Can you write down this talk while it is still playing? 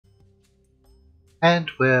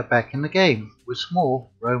And we're back in the game with some more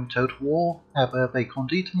Rome Total War Urbe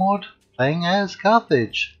Condita mod, playing as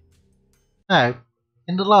Carthage. Now,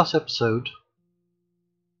 in the last episode,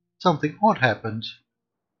 something odd happened.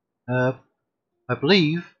 I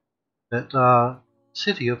believe that our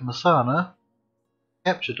city of Messana,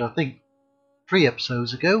 captured I think 3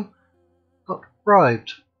 episodes ago, got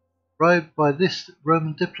bribed by this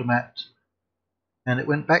Roman diplomat, and it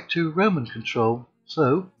went back to Roman control.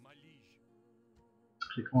 So,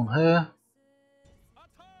 click on her.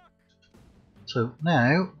 So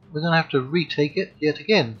now we're going to have to retake it yet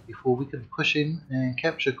again before we can push in and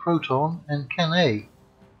capture Croton and Cannae.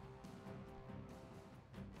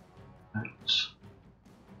 Right.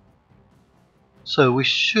 So we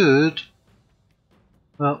should,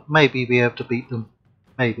 well, maybe be able to beat them.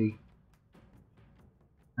 Maybe.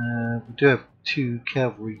 We do have 2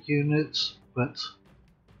 cavalry units, but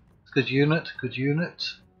good unit.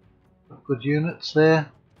 Got good units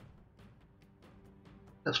there.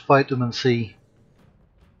 Let's fight them and see.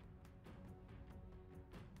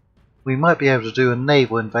 We might be able to do a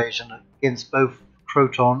naval invasion against both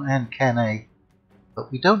Croton and Cannae,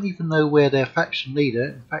 but we don't even know where their faction leader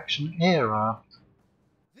and faction heir are.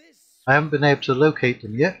 I haven't been able to locate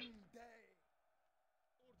them yet.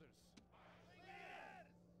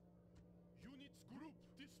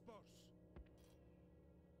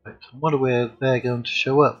 Right, I wonder where they're going to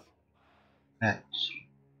show up at.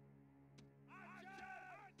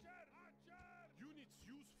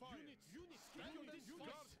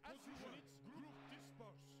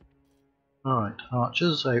 Alright,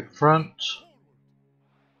 archers out front,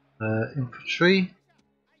 infantry,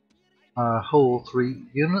 our whole 3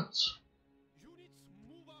 units.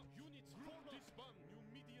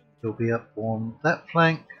 They'll be up on that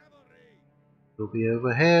flank, they'll be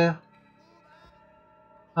over here.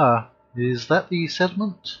 Ah, is that the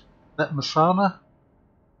settlement? That Messana?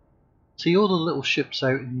 See all the little ships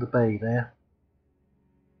out in the bay there?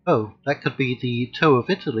 Oh, that could be the toe of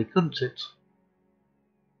Italy, couldn't it?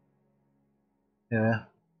 Yeah.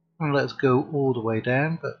 Well, let's go all the way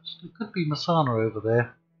down, but it could be Messana over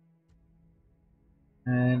there.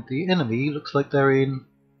 And the enemy looks like they're in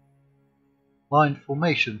line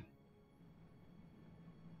formation.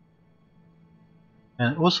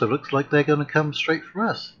 And it also looks like they're going to come straight for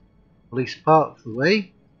us, at least part of the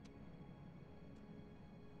way.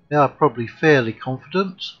 They are probably fairly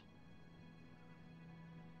confident.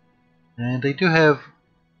 And they do have,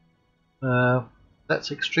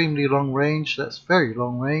 that's extremely long range, that's very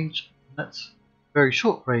long range, that's very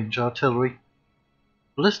short range artillery.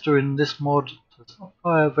 Ballista in this mod does not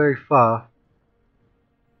fire very far.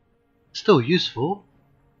 Still useful.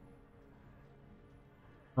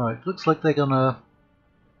 Alright, looks like they're gonna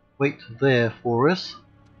wait there for us.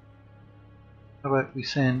 How about we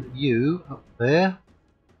send you up there?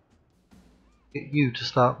 Get you to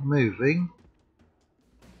start moving.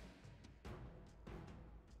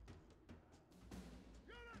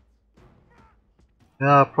 They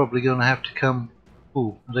are probably gonna have to come.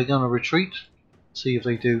 Ooh, are they gonna retreat? See if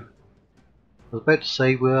they do. I was about to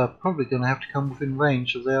say we're probably gonna have to come within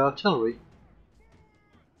range of their artillery.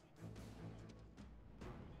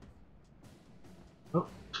 Oh,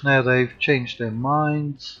 now they've changed their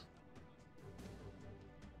minds.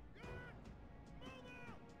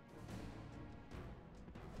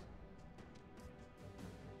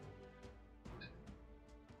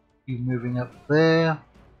 You moving up there.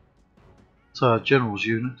 It's our general's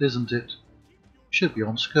unit, isn't it? Should be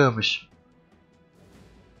on skirmish.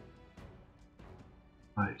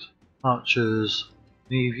 Right, archers,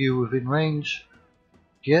 any of you within range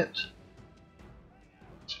yet?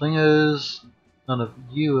 Slingers, none of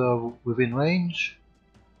you are within range.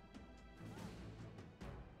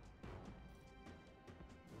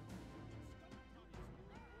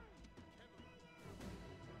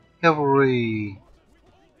 Cavalry.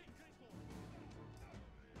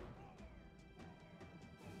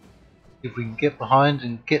 If we can get behind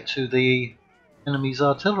and get to the enemy's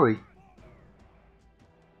artillery.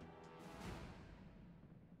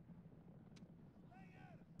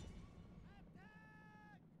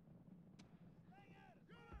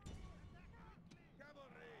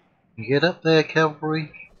 You get up there,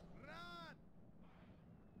 cavalry.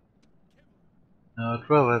 Now, I'd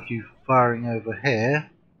rather have you firing over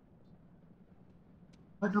here.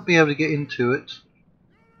 Might not be able to get into it.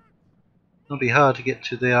 It'll be hard to get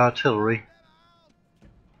to the artillery.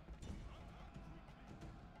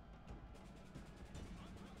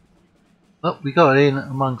 Well, we got in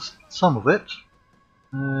amongst some of it.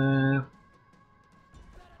 Gonna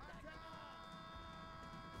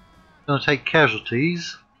take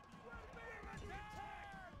casualties.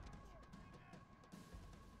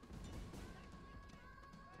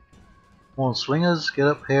 Come on, slingers, get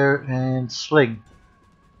up here and sling.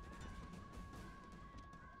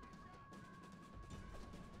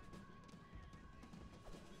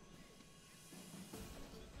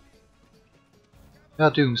 They are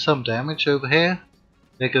doing some damage over here.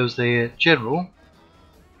 There goes their general.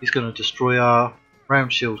 He's going to destroy our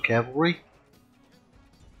round shield cavalry.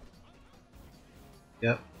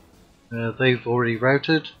 Yep, they've already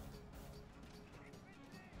routed.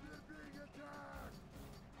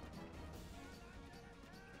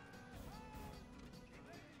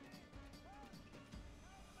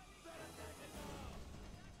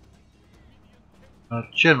 Our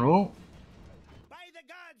general. By the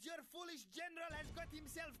gods, your foolish general has got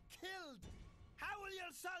himself killed. How will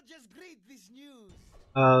your soldiers greet this news?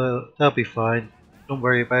 They'll be fine. Don't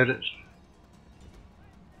worry about it.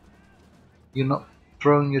 You're not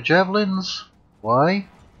throwing your javelins? Why?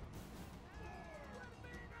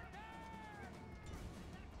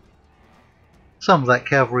 Some of that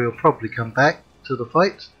cavalry will probably come back to the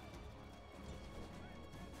fight.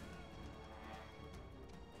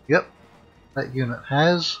 Yep, that unit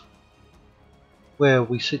has. Where are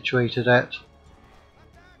we situated at?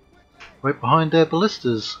 Right behind their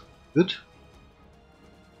ballistas. Good.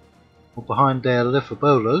 Or behind their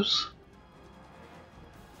Lithobolos.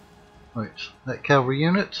 Right, that cavalry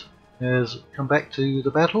unit has come back to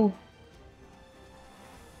the battle.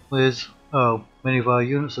 Where's... oh, many of our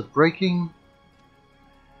units are breaking.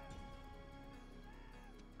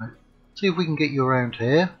 Right, see if we can get you around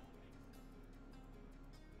here.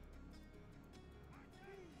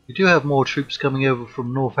 We do have more troops coming over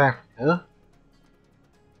from North Africa.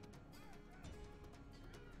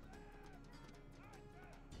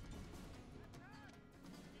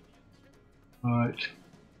 Alright,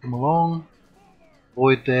 come along.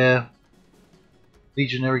 Avoid their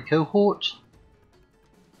legionary cohort.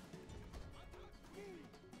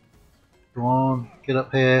 Come on, get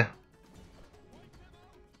up here.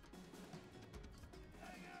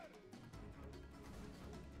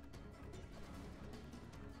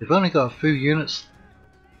 They've only got a few units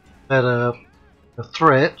that are a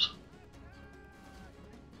threat.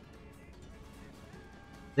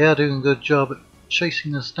 They are doing a good job at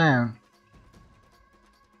chasing us down.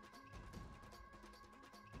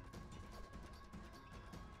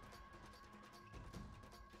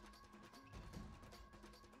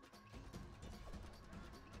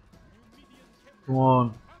 Come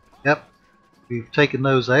on. Yep, we've taken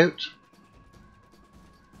those out.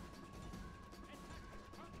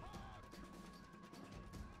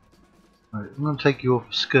 Right, I'm going to take you off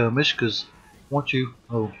a skirmish because I want you...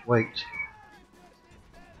 oh, wait.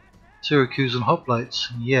 Syracuse and hoplites.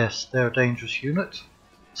 Yes, they're a dangerous unit.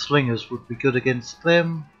 Slingers would be good against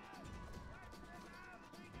them.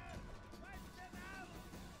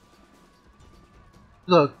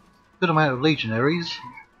 We've got a good amount of legionaries,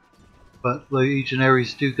 but the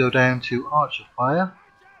legionaries do go down to archer fire.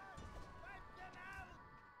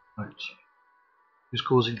 Right. Who's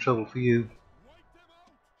causing trouble for you?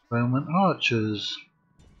 Roman archers.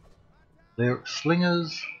 They're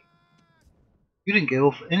slingers. You didn't get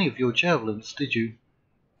off any of your javelins, did you?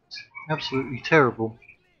 It's absolutely terrible.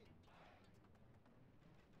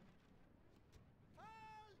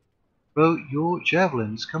 Throw your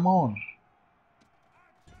javelins, come on.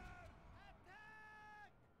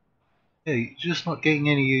 Yeah, you're just not getting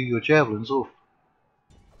any of your javelins off.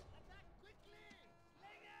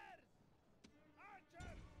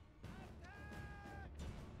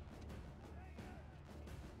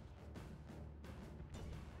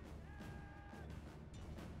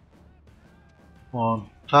 Come on,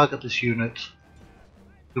 target this unit.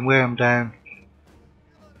 You can wear them down.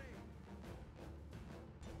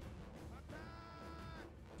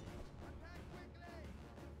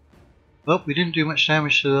 Well, we didn't do much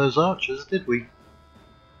damage to those archers, did we?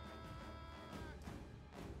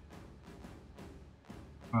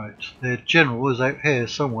 Right, their general is out here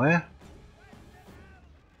somewhere.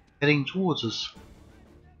 Heading towards us.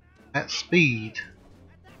 At speed.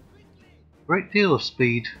 Great deal of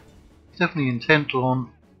speed. He's definitely intent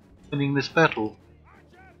on winning this battle.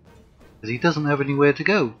 Because he doesn't have anywhere to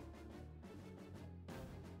go.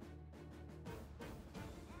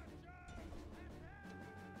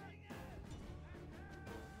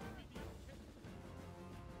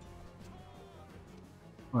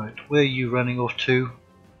 Right, where are you running off to?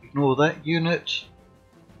 Ignore that unit.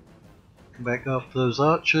 Come back after those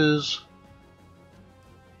archers.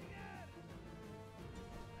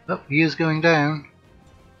 Oh, he is going down.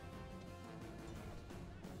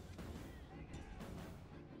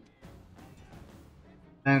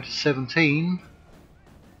 Down to 17.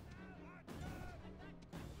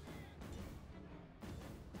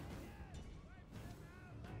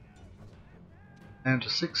 Down to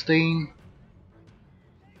 16.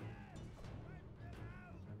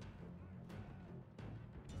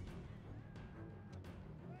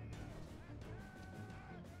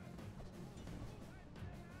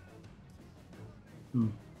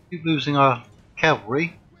 Keep losing our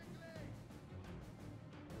cavalry.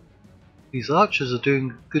 These archers are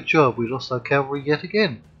doing a good job. We lost our cavalry yet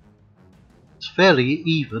again. It's fairly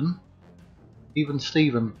even. Even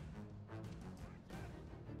Steven.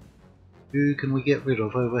 Who can we get rid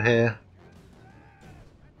of over here?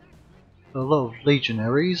 A lot of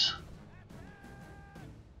legionaries.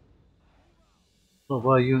 A lot of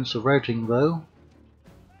our units are routing though.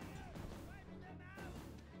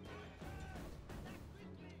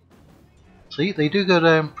 See, they do go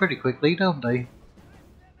down pretty quickly, don't they?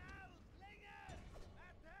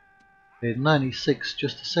 They had 96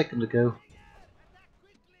 just a second ago.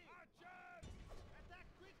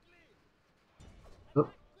 Oh,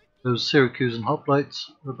 those Syracusan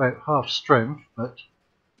hoplites are about half strength, but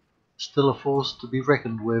still a force to be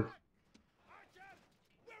reckoned with.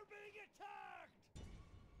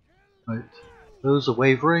 Right, those are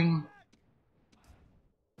wavering.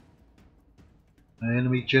 The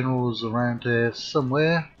enemy generals around here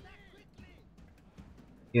somewhere.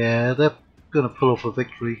 Yeah, they're going to pull off a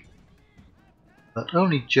victory. But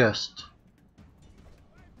only just.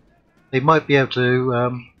 They might be able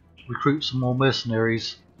to recruit some more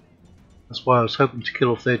mercenaries. That's why I was hoping to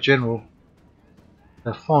kill off their general.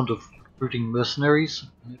 They're fond of recruiting mercenaries.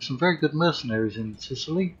 And there's some very good mercenaries in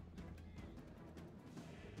Sicily.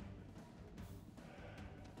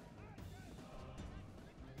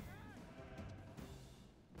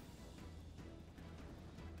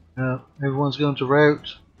 Everyone's going to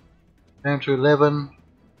rout. Down to 11.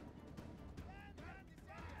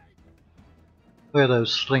 Where are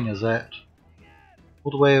those slingers at?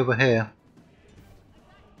 All the way over here.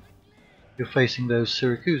 You're facing those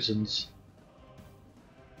Syracusans.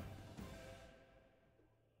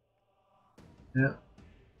 Yeah.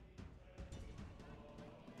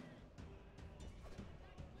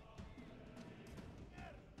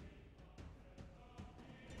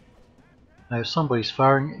 Now somebody's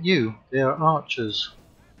firing at you. They are archers.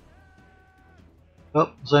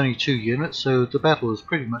 Well, there's only 2 units, so the battle is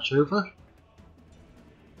pretty much over.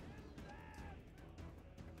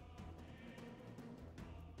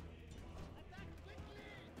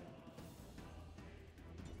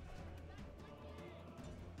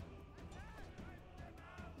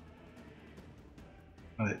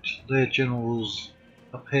 Right, their generals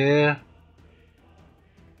up here.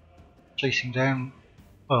 Chasing down,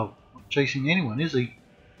 well, not chasing anyone, is he? Not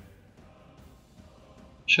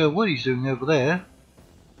sure what he's doing over there.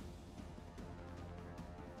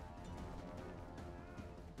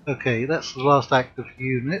 Okay, that's the last active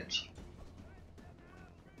unit.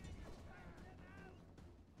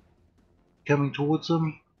 Coming towards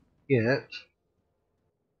them yet.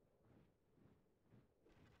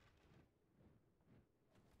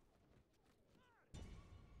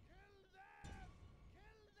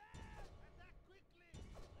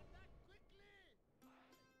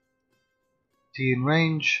 Is he in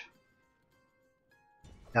range?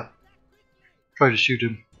 Yep. Try to shoot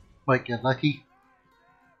him. Might get lucky.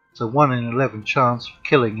 It's a 1 in 11 chance of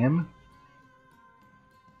killing him.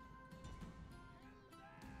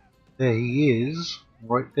 There he is,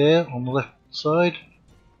 right there on the left side.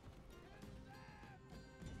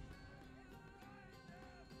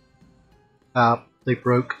 Ah, they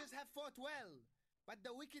broke.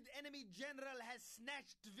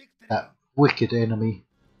 That wicked enemy.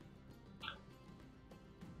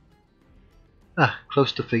 Ah,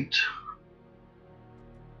 close defeat.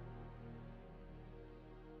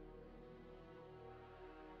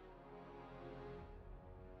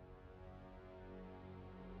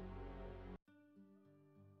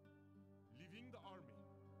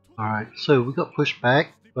 Alright, so we got pushed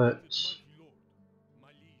back, but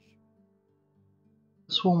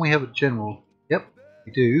this one we have a general. Yep,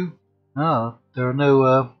 we do. Ah, there are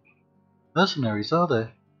no mercenaries, are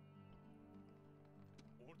there?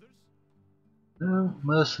 No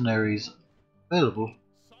mercenaries available.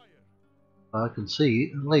 I can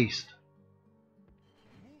see, at least.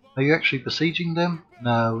 Are you actually besieging them?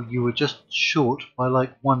 No, you were just short by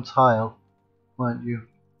like 1 tile, weren't you?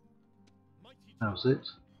 That was it.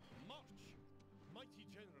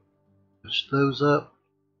 Push those up.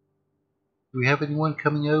 Do we have anyone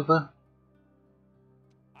coming over?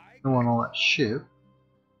 No one on that ship.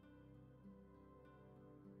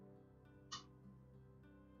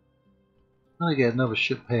 I'm gonna get another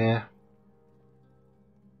ship here.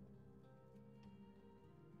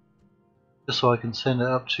 Just so I can send it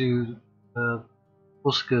up to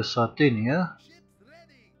Busca, Sardinia.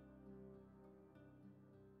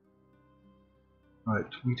 Right,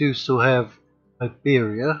 we do still have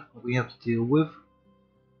Iberia that we have to deal with.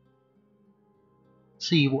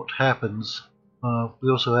 See what happens. We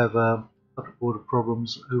also have public border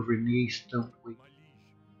problems over in the east, don't we?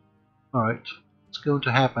 Alright, what's going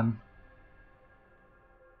to happen?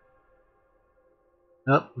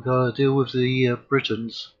 We've got to deal with the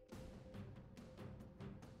Britons.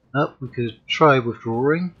 We could try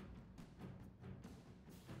withdrawing.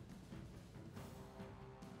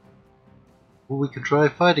 Or we could try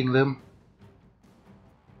fighting them.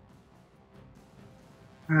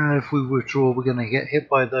 If we withdraw, we're going to get hit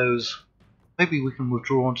by those. Maybe we can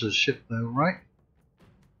withdraw onto the ship though, right?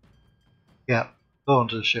 Yeah, go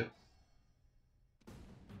onto the ship.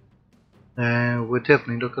 We're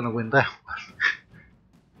definitely not going to win that one.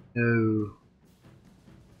 No.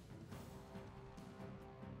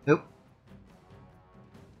 Nope.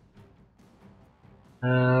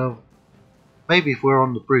 Maybe if we're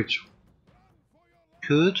on the bridge.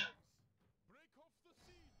 Could.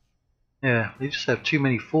 Yeah, they just have too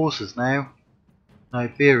many forces now.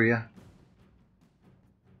 Iberia.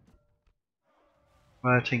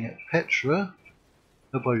 Rioting at Petra.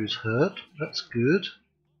 Nobody was hurt. That's good.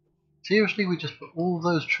 Seriously, we just put all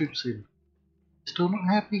those troops in. Still not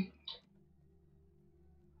happy?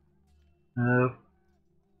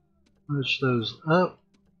 Merge those up.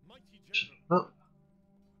 Up.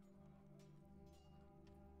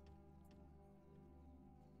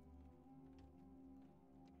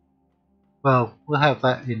 Well, we'll have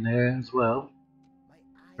that in there as well.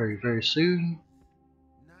 Very, very soon.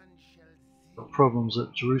 Got problems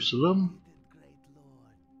at Jerusalem.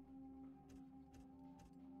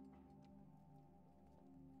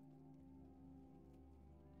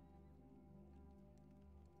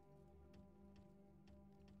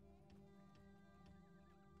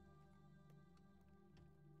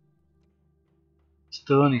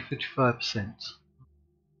 Still only 55%.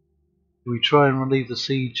 We try and relieve the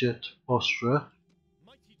siege at Bostra.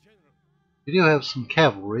 We do have some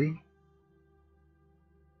cavalry.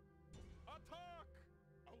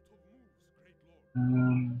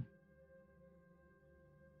 Doing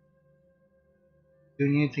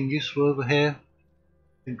anything useful over here?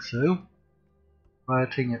 I think so.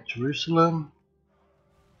 Rioting at Jerusalem.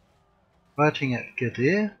 Rioting at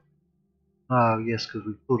Gadir. Ah, yes, because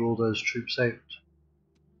we put all those troops out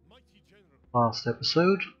last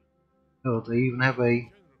episode. Oh, they even have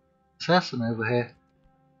a assassin over here.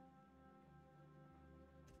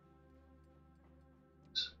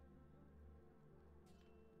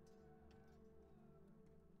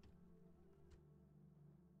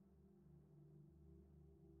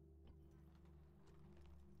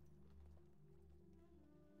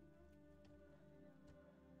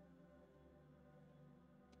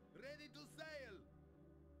 Ready to sail.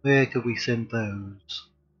 Where could we send those?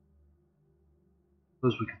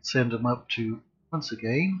 Suppose we could send them up to, once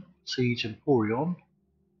again, Siege Emporion.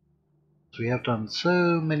 As we have done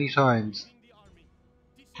so many times.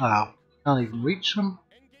 Wow, can't even reach them.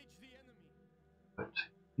 But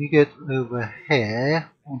you get over here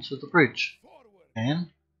onto the bridge. And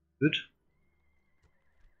good.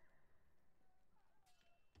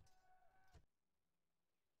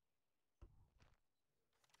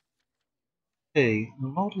 Okay, a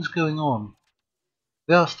lot is going on.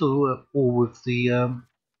 We are still at war with the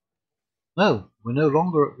no, we're no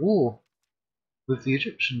longer at war with the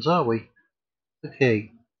Egyptians, are we?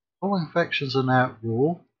 Okay, following factions are now at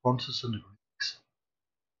war, Pontus and the Greeks.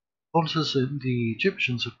 Pontus and the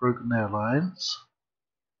Egyptians have broken their alliance.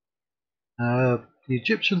 The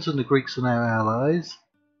Egyptians and the Greeks are now allies.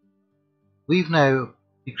 We've now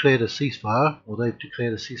declared a ceasefire, or they've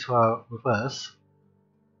declared a ceasefire with us.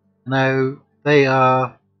 Now they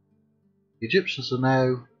are, the Egyptians are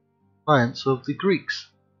now clients of the Greeks.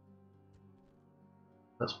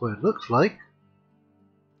 That's what it looks like.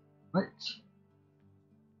 Right.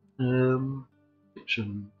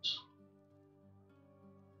 Egyptians.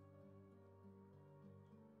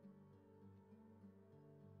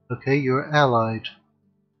 Okay, you're allied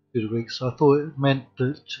to the Greeks. I thought it meant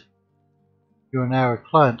that you're now a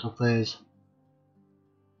client of theirs.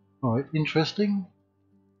 Alright, interesting.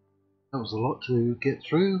 That was a lot to get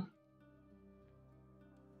through.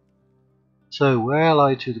 So we're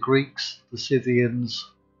allied to the Greeks, the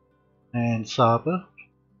Scythians, and Saba.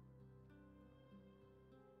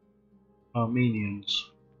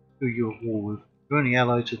 Armenians, who you're at war with. You're only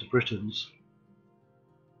allied to the Britons.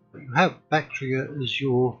 But you have Bactria as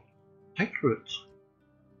your protectorate.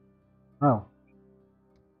 Well,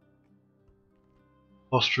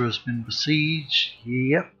 Bostra has been besieged.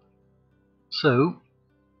 Yep. So,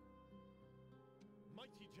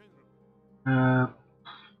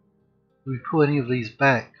 Do we pull any of these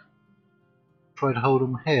back? Try to hold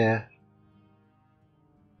them here.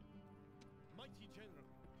 Mighty general,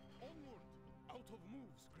 onward, out of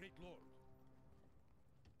moves, great lord.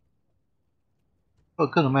 Got a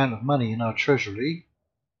good amount of money in our treasury.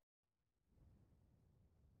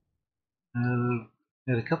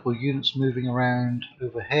 Had a couple of units moving around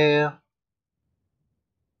over here.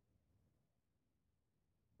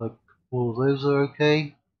 Like all of those are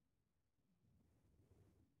okay.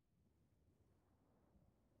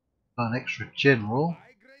 Got an extra general.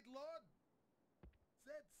 Aye, great lord.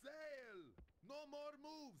 Set sail. No more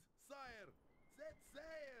moves, sire. Set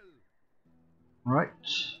sail. Right.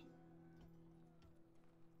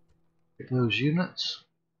 Get those units.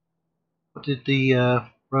 What did the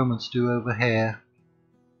Romans do over here?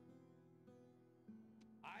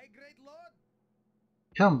 Aye, great lord.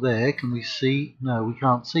 Come there, can we see? No, we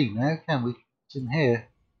can't see now, can we? It's in here.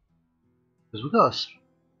 Because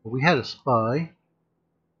we had a spy.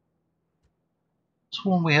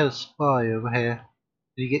 Sworn we had a spy over here.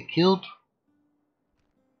 Did he get killed?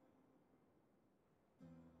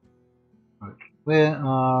 Right. Where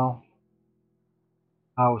are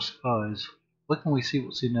our spies? Where can we see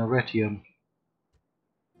what's in Arretium?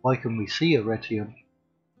 Why can we see Arretium?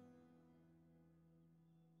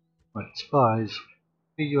 Right, spies.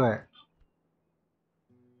 Where you at?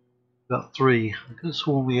 Got 3. I could have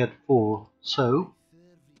sworn we had 4. So,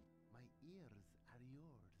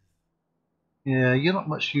 yeah, you're not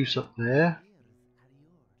much use up there.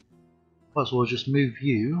 Might as well just move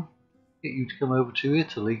you. Get you to come over to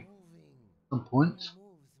Italy at some point.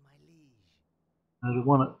 The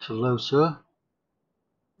one at Tolosa.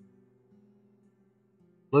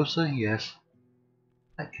 Tolosa, yes.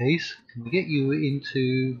 In that case, can we get you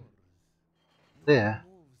into there?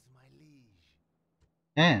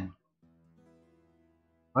 Can.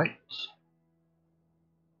 Right.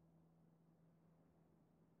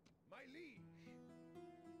 My liege.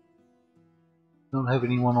 Don't have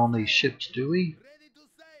anyone on these ships, do we? Ready to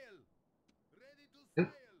sail. Ready to Yep.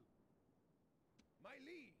 sail. My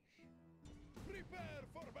liege. Prepare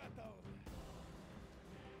for battle.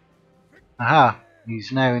 Aha!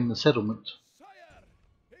 He's now in the settlement. Sire,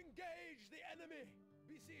 engage the enemy.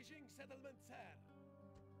 Besieging settlement, sir.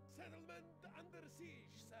 Settlement under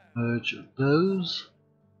siege, sir. Merge those.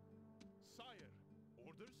 Sire,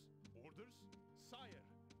 orders, orders, sire,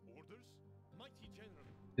 orders, mighty general.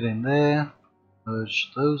 Get in there.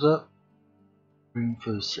 Merge those up. Room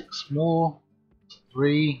for 6 more.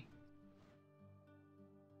 3.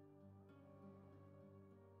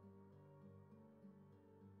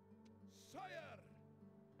 Sire,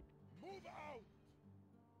 move out.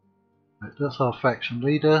 Right, that's our faction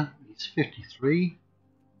leader. He's 53.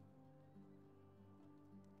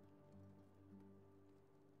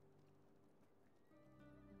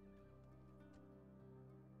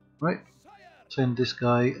 Right, Sire, send this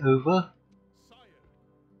guy over sire,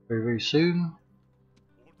 very, very soon.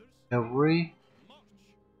 orders, Cavalry. march.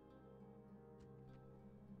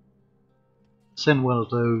 Send one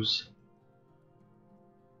of those.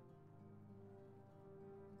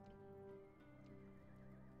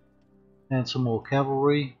 And some more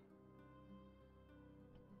cavalry.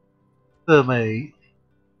 Urbe.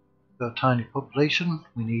 Got a tiny population.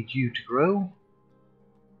 We need you to grow.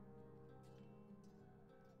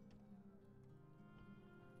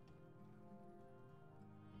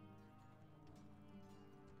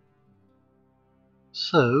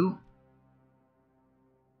 So,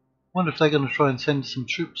 wonder if they're going to try and send some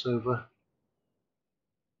troops over.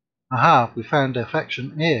 Aha, we found their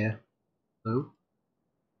faction heir. So,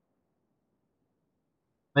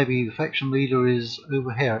 maybe the faction leader is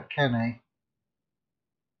over here at Cannae.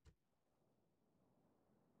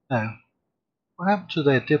 No. What happened to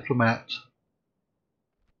their diplomat?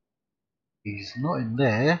 He's not in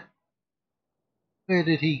there. Where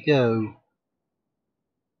did he go?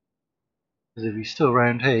 Because if he's still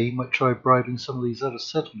around here, he might try bribing some of these other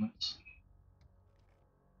settlements.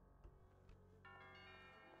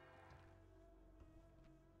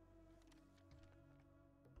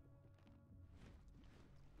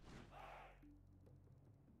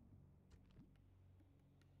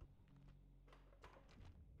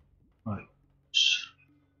 Right.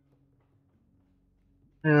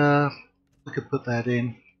 We could put that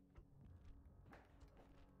in.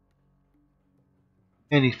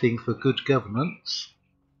 Anything for good governance.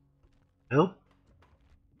 Help.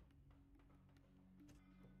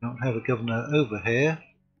 Don't have a governor over here.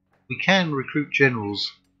 We can recruit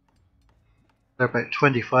generals. They're about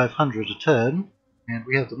 2,500 a turn, and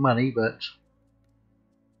we have the money, but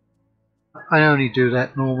I only do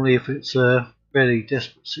that normally if it's a very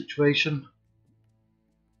desperate situation.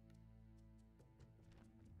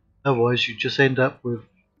 Otherwise you just end up with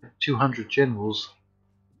 200 generals.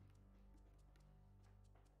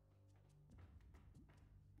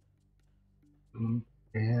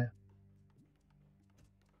 Yeah.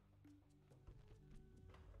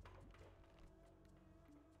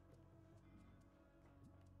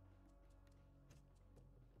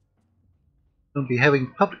 Going to be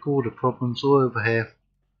having public order problems all over here.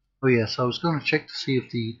 Oh yes, I was going to check to see if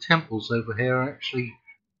the temples over here are actually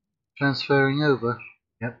transferring over.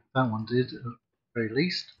 Yep, that one did at the very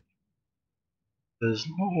least. Because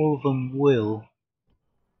not all of them will.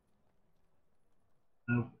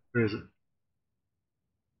 Oh, where is it?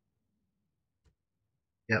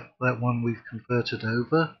 Yep, that one we've converted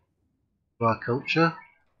over to our culture.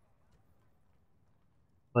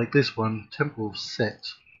 Like this one, Temple of Set.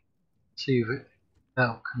 See if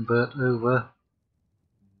that'll convert over.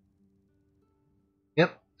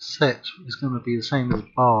 Yep, Set is going to be the same as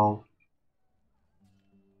Baal.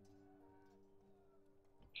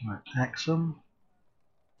 Right, Axum.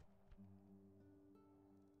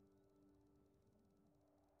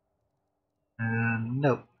 And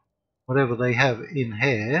nope, whatever they have in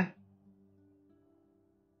here,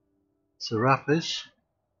 Serapis,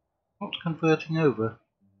 not converting over.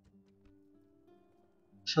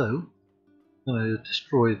 So, I'm going to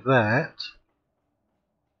destroy that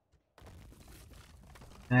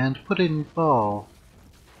and put in Baal.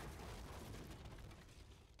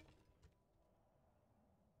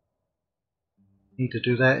 Need to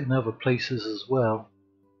do that in other places as well.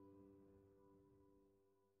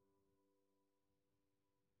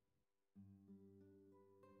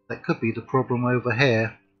 That could be the problem over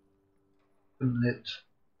here, couldn't it?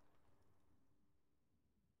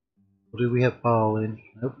 Or do we have Baal in?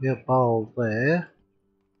 Nope, we have Baal there.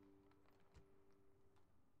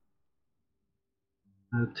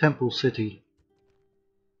 Temple City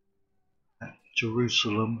at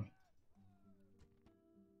Jerusalem.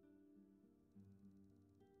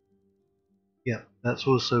 Yep, that's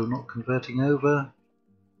also not converting over.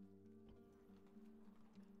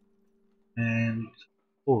 And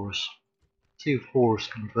Horus. See if Horus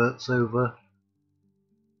converts over.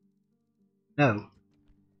 No,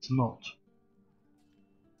 it's not.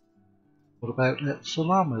 What about at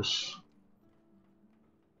Salamis?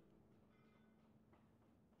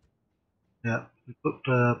 Yeah, we put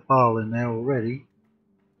Baal in there already.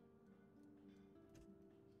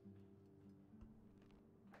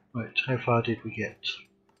 Right, how far did we get?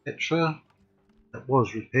 Petra, that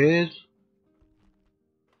was repaired.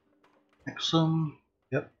 Axum,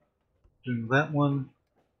 yep, doing that one.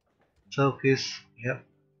 Selkis, yep.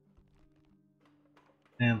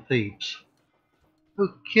 And Thebes.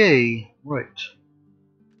 Okay, right.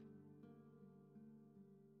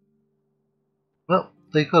 Well,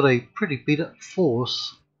 they've got a pretty beat up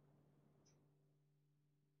force.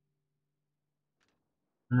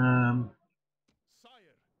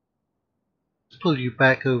 Let's pull you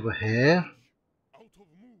back over here. Out of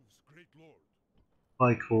moves, great lord.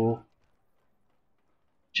 Vicor.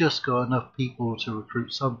 Just got enough people to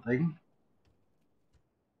recruit something.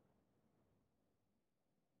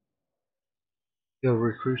 You're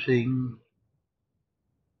recruiting.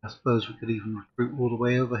 I suppose we could even recruit all the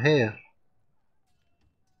way over here.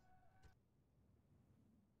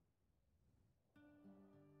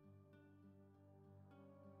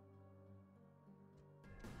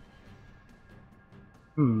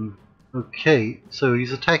 Okay, so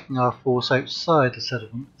he's attacking our force outside the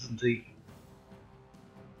settlement, isn't he?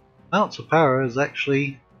 Amounts of power is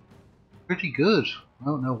actually pretty good. I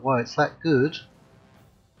don't know why it's that good.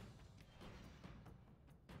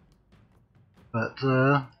 But,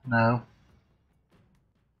 no.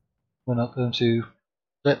 We're not going to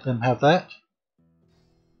let them have that.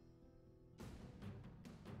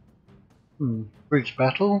 Bridge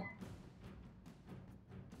battle.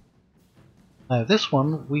 Now this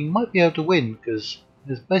one we might be able to win because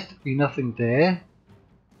there's basically nothing there.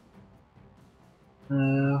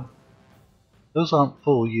 Those aren't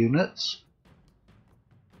full units.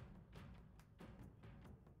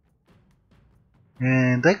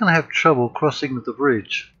 And they're going to have trouble crossing the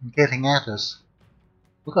bridge and getting at us.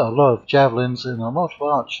 We've got a lot of javelins and a lot of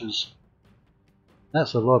archers.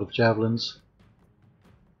 That's a lot of javelins.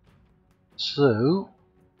 So,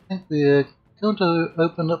 I think we're going to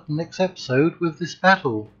open up the next episode with this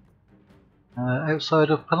battle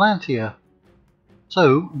outside of Palantia.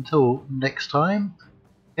 So, until next time,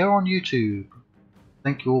 here on YouTube.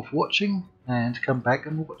 Thank you all for watching, and come back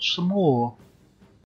and watch some more.